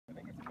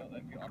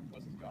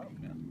Octopus has got him,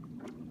 man.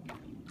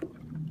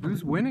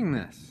 Who's winning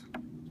this?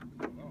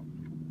 Oh.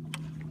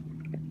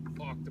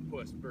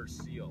 Octopus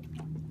versus seal.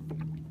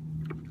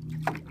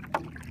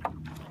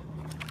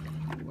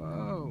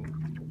 Whoa.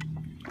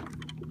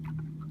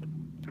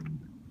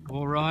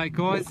 All right,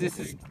 guys, this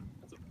is...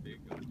 That's a big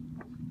one.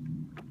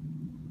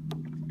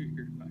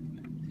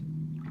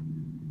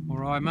 All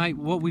right, mate,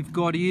 what we've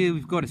got here,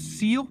 we've got a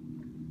seal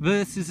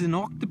versus an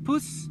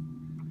octopus.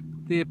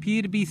 They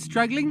appear to be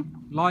struggling,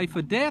 life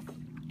or death.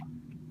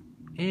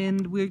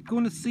 And we're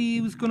going to see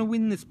who's going to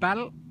win this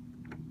battle.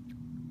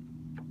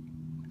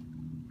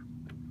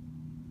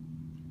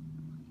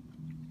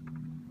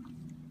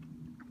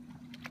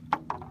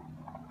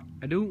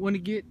 I don't want to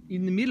get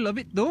in the middle of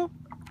it though.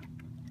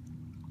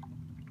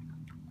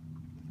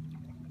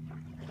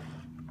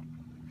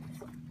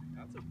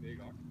 That's a big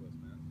octopus,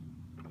 man.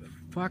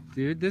 Fuck,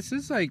 dude, this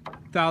is like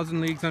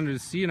 1,000 leagues under the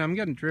sea and I'm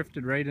getting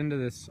drifted right into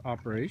this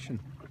operation.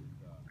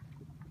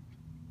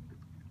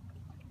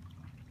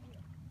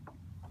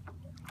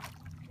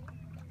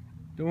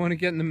 Don't want to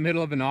get in the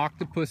middle of an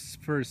octopus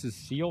versus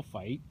seal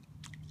fight.